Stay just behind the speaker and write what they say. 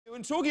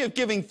And talking of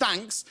giving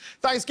thanks,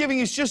 Thanksgiving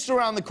is just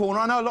around the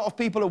corner. I know a lot of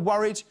people are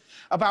worried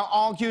about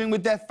arguing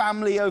with their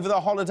family over the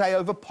holiday,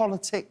 over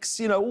politics,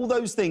 you know, all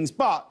those things,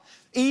 but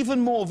even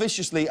more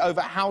viciously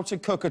over how to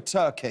cook a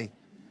turkey.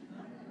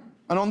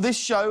 And on this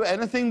show,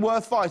 anything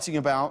worth fighting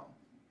about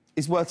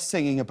is worth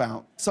singing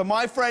about. So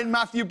my friend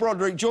Matthew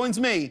Broderick joins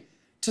me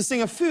to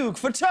sing a fugue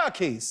for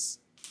turkeys.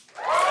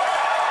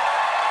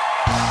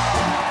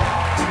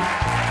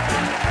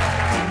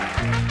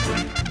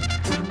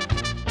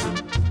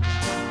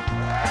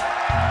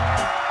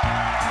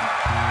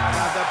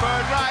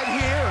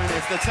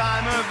 The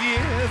time of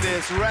year,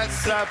 this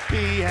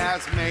recipe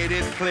has made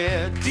it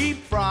clear. Deep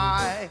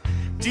fry,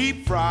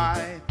 deep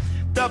fry.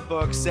 The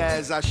book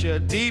says I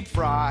should deep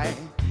fry.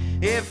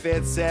 If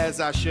it says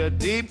I should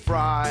deep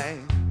fry,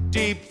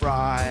 deep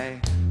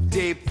fry,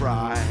 deep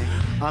fry.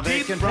 I'm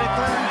making pickling brine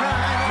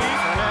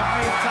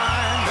every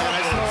time that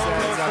I slow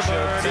roast the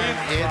bird.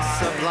 It's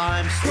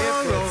sublime.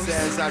 Slow roast. If it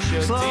says I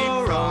should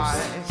deep fry,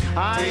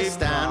 I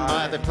stand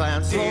by the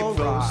plan. Slow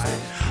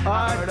roast.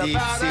 A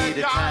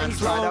deep-seated plan,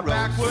 slow roast,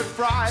 backward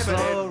fry, but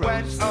it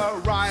went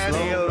awry and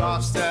he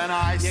lost an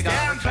eye. You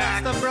gotta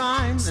pass the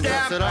brine and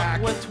dust it up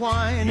with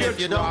twine. If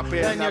you don't,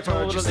 then you're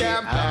totally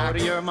out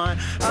of your mind.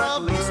 At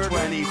least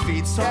 20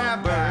 feet,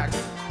 stand back.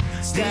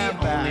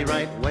 The only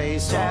right way,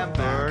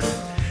 songbird.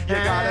 You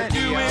gotta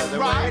do it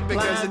right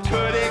because it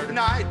could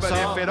ignite. But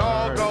if it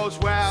all goes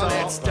well,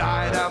 it's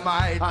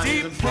dynamite.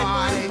 Deep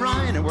fry,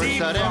 it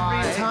works out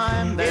every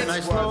time. Then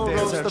I slow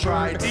roast the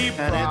bird,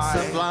 and it's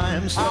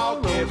sublime. I'll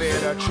give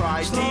it a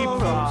try. Deep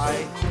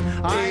fry,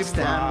 I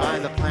stand by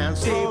the plan.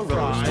 Slow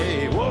roast,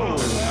 hey, whoa.